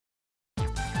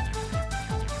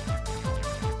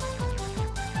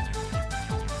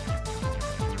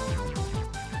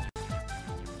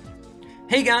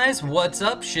Hey guys, what's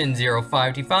up?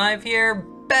 Shin0525 here,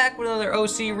 back with another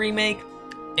OC remake.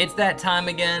 It's that time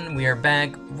again. We are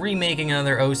back remaking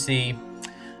another OC.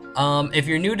 If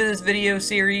you're new to this video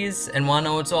series and want to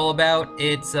know what it's all about,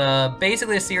 it's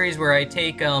basically a series where I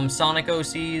take Sonic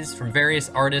OCs from various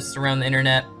artists around the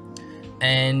internet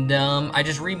and I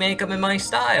just remake them in my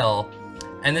style.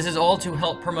 And this is all to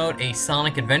help promote a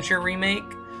Sonic Adventure remake.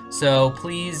 So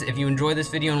please, if you enjoy this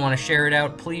video and want to share it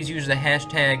out, please use the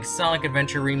hashtag Sonic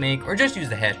Adventure Remake, or just use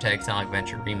the hashtag Sonic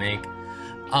Adventure Remake.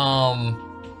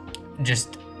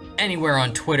 Just anywhere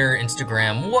on Twitter,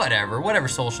 Instagram, whatever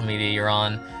social media you're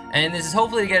on. And this is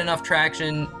hopefully to get enough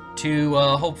traction to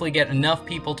hopefully get enough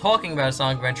people talking about a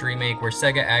Sonic Adventure Remake where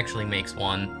Sega actually makes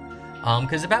one.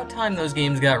 Because about time those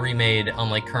games got remade on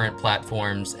like current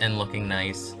platforms and looking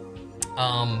nice.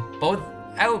 But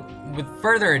with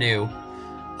further ado,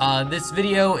 this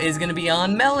video is going to be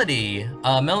on Melody,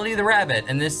 Melody the Rabbit,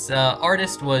 and this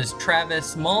artist was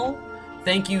Travis Mull.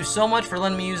 Thank you so much for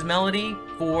letting me use Melody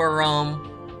for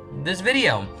this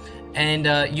video. And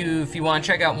if you want to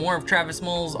check out more of Travis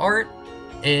Mull's art,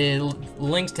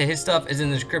 links to his stuff is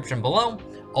in the description below,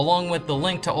 along with the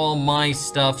link to all my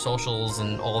stuff, socials,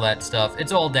 and all that stuff.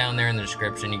 It's all down there in the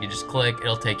description. You can just click,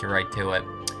 it'll take you right to it.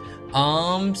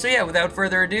 So yeah, without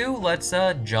further ado, let's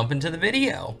jump into the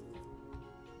video.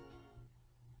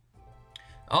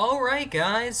 Alright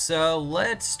guys, so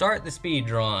let's start the speed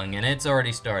drawing, and it's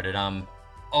already started. I'm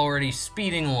already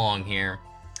speeding along here.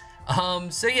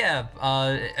 So yeah,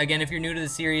 again, if you're new to the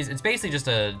series, it's basically just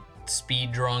a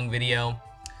speed drawing video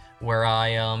where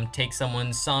I take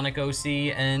someone's Sonic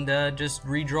OC and just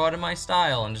redraw it in my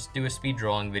style and just do a speed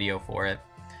drawing video for it.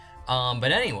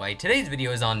 But anyway, today's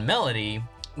video is on Melody,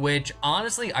 which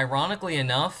honestly, ironically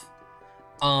enough,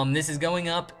 this is going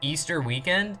up Easter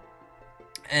weekend.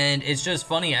 And it's just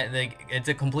funny, it's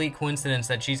a complete coincidence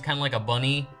that she's kind of like a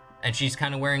bunny, and she's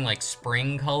kind of wearing like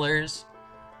spring colors.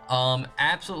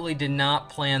 Absolutely did not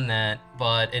plan that,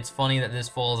 but it's funny that this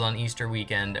falls on Easter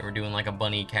weekend and we're doing like a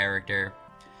bunny character.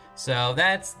 So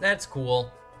that's cool.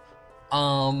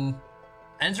 And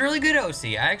it's really good OC.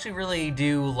 I actually really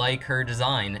do like her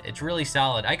design. It's really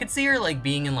solid. I could see her like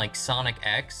being in like Sonic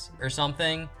X or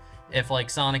something, if like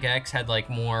Sonic X had like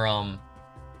more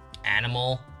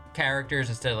animal characters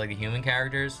instead of like the human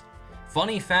characters.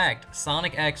 Funny fact,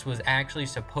 Sonic X was actually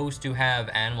supposed to have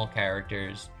animal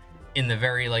characters in the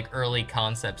very like early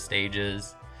concept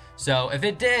stages. So if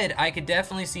it did, I could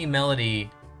definitely see Melody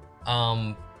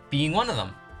being one of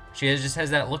them. She just has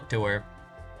that look to her.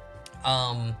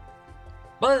 But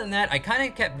other than that, I kind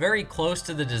of kept very close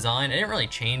to the design. I didn't really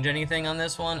change anything on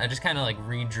this one. I just kind of like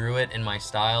redrew it in my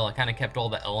style. I kind of kept all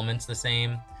the elements the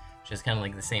same. Just kind of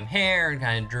like the same hair and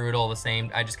kind of drew it all the same.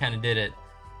 I just kind of did it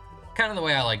kind of the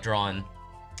way I like drawing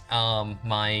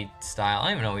my style. I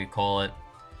don't even know what you call it.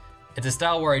 It's a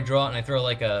style where I draw it and I throw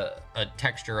like a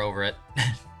texture over it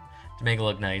to make it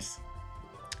look nice.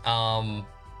 But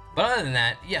other than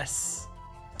that, yes.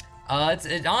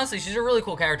 Honestly, she's a really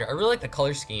cool character. I really like the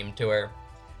color scheme to her.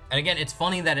 And again, it's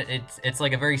funny that it's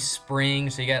like a very spring,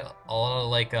 so you got a lot of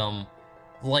like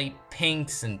light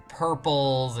pinks and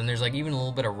purples, and there's like even a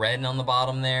little bit of red on the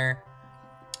bottom there.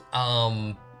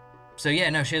 So yeah,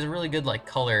 no, she has a really good like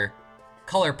color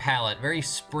palette, very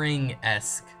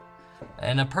spring-esque,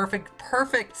 and a perfect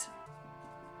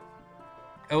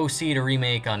OC to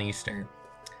remake on Easter.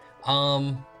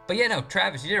 But yeah, no,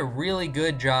 Travis, you did a really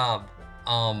good job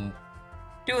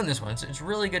doing this one. It's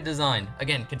really good design.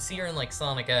 Again, could see her in like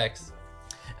Sonic X.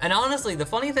 And honestly, the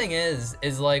funny thing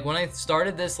is like when I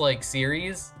started this like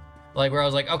series, like where I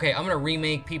was like, okay, I'm gonna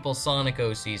remake people's Sonic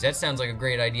OCs. That sounds like a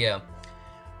great idea.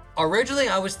 Originally,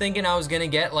 I was thinking I was gonna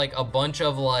get like a bunch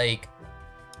of like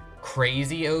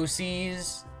crazy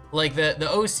OCs, like the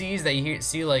OCs that you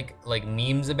see like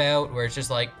memes about, where it's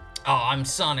just like, oh, I'm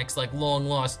Sonic's like long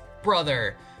lost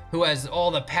brother who has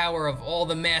all the power of all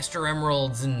the Master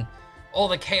Emeralds and all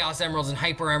the Chaos Emeralds and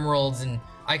Hyper Emeralds, and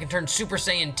I can turn Super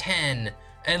Saiyan 10.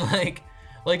 And like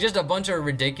just a bunch of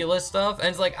ridiculous stuff. And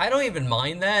it's like, I don't even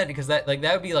mind that, because that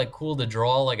would be like cool to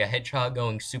draw, like a hedgehog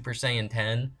going Super Saiyan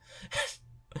 10.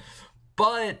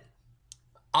 But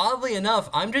oddly enough,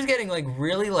 I'm just getting like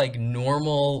really like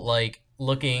normal like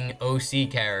looking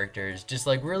OC characters, just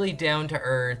like really down to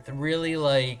earth, really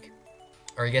like,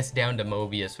 or I guess down to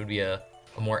Mobius would be a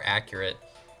more accurate.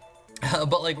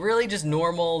 But like really just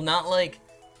normal, not like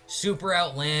super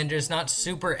outlandish, not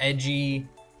super edgy.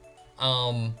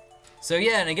 So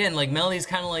yeah, and again, like Melody's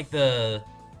kind of like the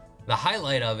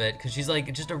highlight of it, because she's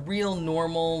like just a real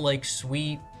normal, like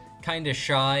sweet, kind of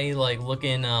shy, like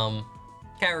looking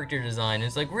character design.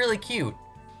 It's like really cute.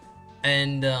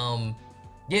 And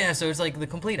Yeah, so it's like the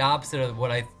complete opposite of what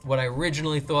I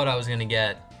originally thought I was gonna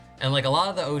get. And like a lot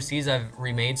of the OCs I've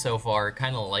remade so far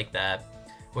kind of like that,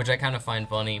 which I kind of find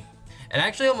funny. It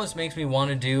actually almost makes me want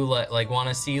to do like want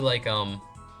to see like an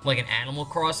Animal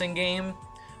Crossing game,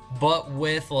 but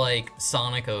with like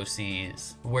Sonic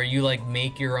OCs, where you like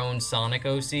make your own Sonic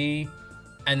OC,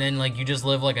 and then like you just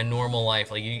live like a normal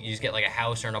life. Like you just get like a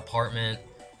house or an apartment,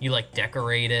 you like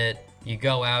decorate it, you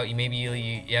go out, you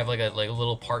have like a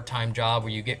little part-time job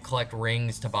where you collect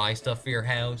rings to buy stuff for your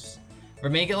house, or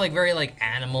make it like very like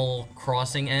Animal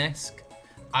Crossing-esque.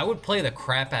 I would play the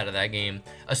crap out of that game,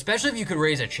 especially if you could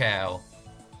raise a Chow.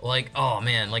 Like, oh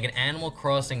man, like an Animal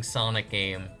Crossing Sonic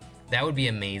game, that would be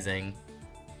amazing.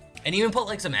 And even put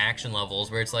like some action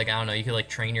levels where it's like, I don't know, you could like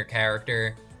train your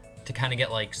character to kind of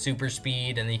get like super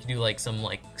speed, and then you could do like some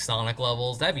like Sonic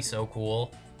levels. That'd be so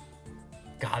cool.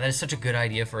 God, that is such a good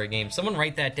idea for a game. Someone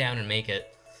write that down and make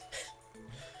it.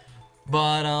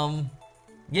 But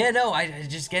yeah, no, I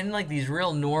just getting like these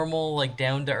real normal, like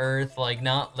down to earth, like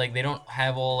not like they don't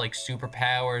have all like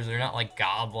superpowers. They're not like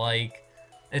godlike.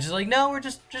 It's just like, no, we're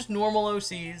just normal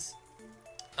OCs.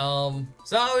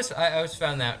 So I always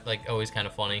found that like always kind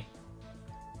of funny.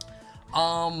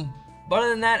 But other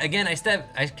than that, again,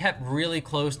 I kept really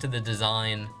close to the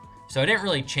design, so I didn't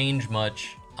really change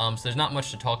much. So there's not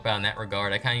much to talk about in that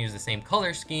regard. I kind of used the same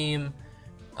color scheme,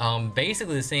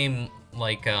 basically the same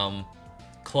like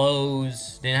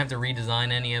clothes. Didn't have to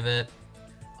redesign any of it.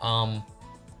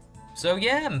 So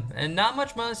yeah, and not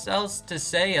much else to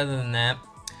say other than that.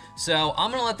 So I'm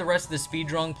gonna let the rest of the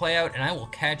speedrun play out, and I will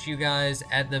catch you guys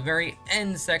at the very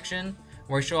end section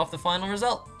where I show off the final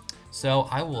result. So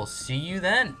I will see you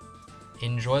then.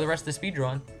 Enjoy the rest of the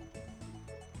speedrun.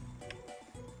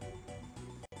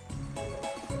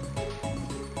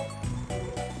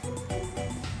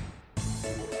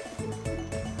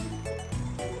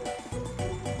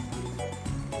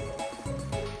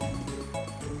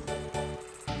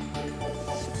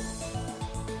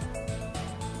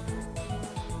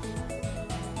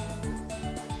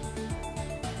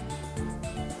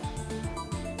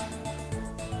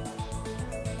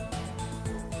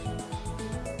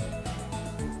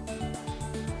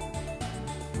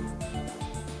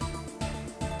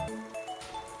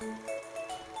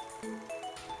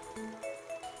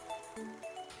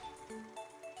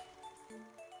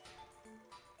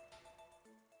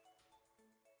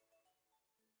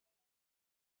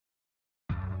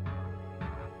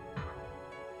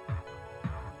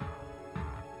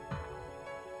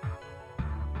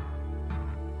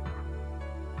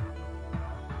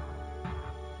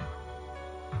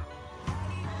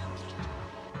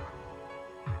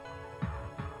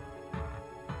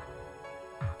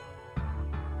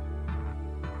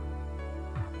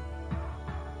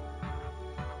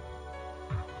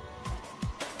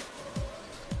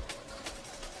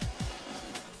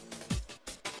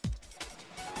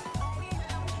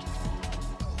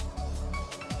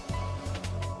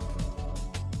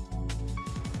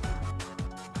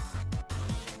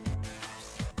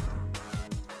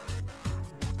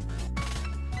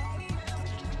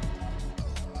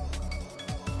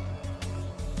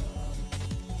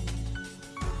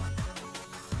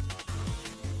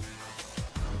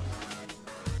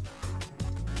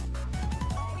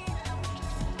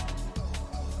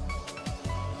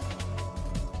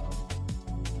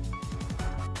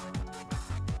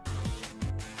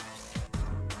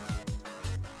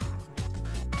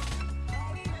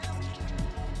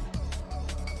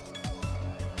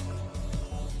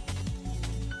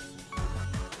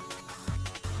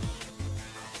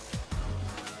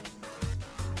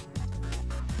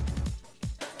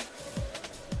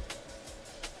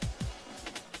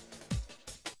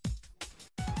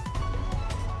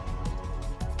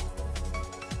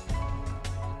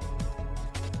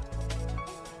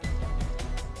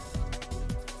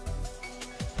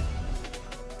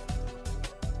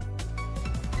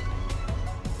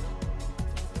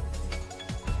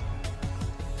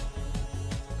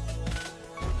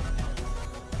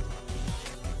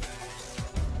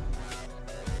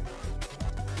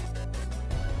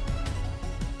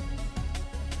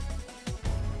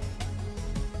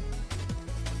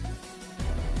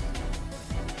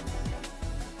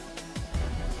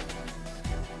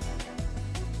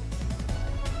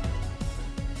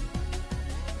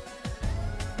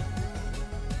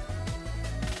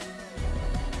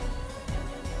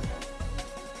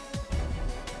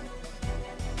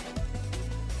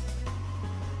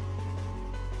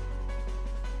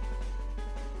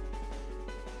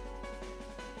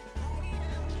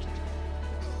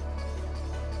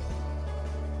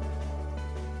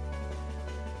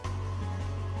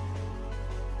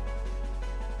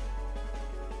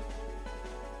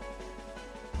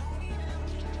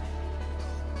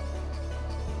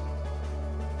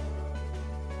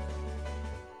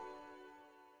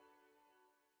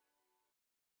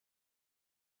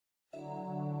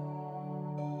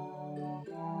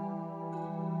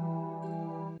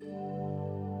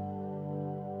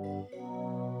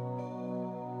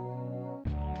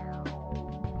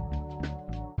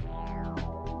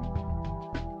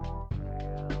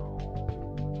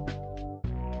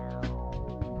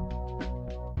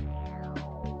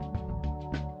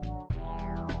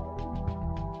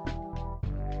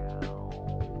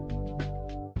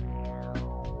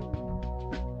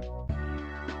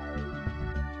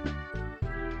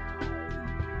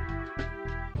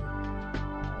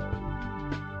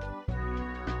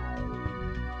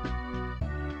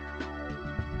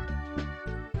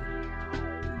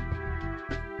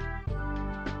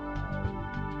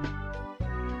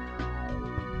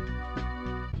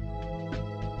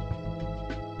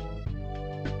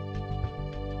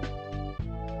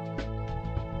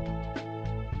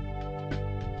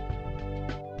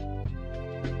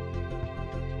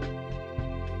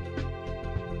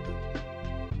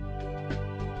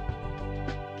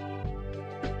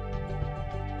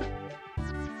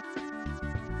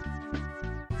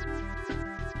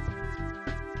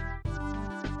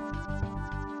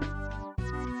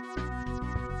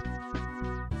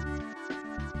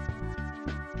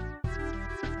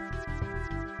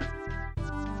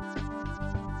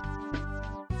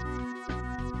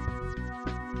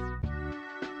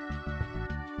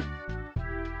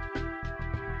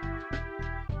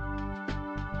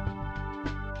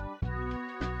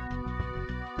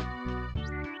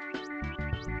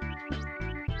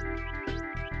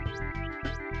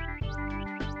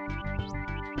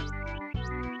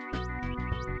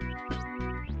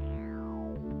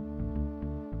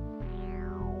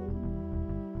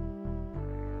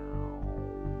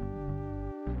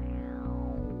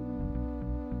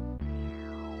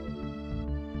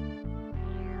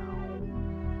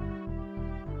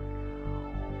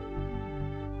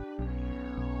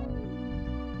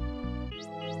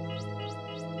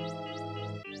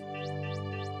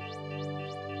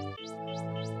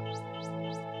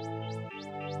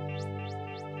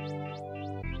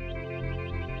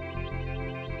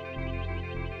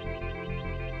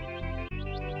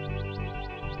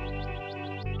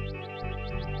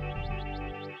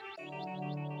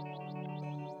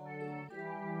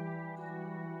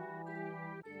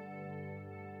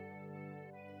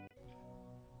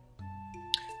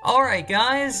 Alright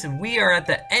guys, we are at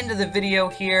the end of the video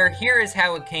here. Here is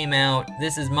how it came out.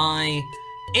 This is my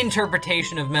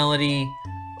interpretation of Melody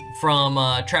from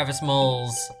Travis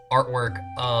Mull's artwork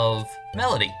of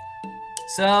Melody.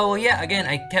 So yeah, again,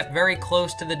 I kept very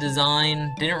close to the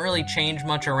design, didn't really change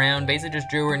much around, basically just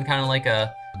drew her in kind of like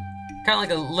a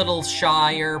little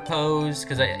shyer pose,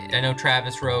 because I know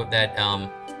Travis wrote that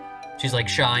she's like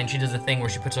shy and she does a thing where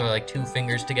she puts her like 2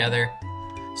 fingers together.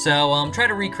 So try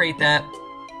to recreate that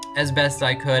as best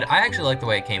I could. I actually like the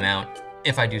way it came out,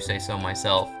 if I do say so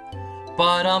myself.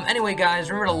 But anyway guys,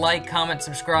 remember to like, comment,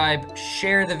 subscribe,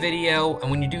 share the video, and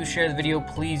when you do share the video,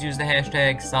 please use the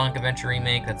hashtag Sonic Adventure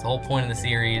Remake. That's the whole point of the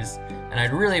series, and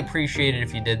I'd really appreciate it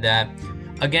if you did that.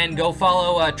 Again, go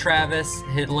follow Travis.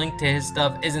 His link to his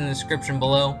stuff is in the description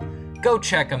below. Go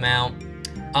check him out.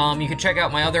 You can check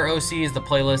out my other OCs. The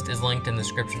playlist is linked in the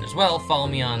description as well. Follow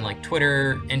me on like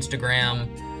Twitter,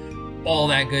 Instagram, all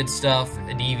that good stuff,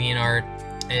 DeviantArt.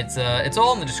 It's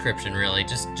all in the description, really.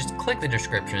 Just click the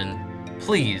description,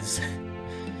 please.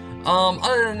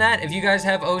 Other than that, if you guys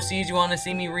have OCs you want to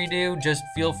see me redo, just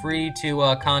feel free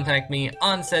to contact me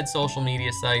on said social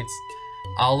media sites.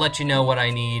 I'll let you know what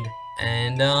I need,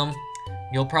 and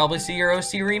you'll probably see your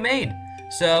OC remade.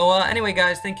 So anyway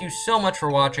guys, thank you so much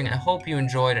for watching. I hope you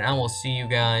enjoyed, and I will see you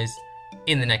guys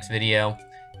in the next video.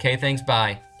 Okay, thanks,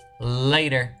 bye.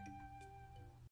 Later.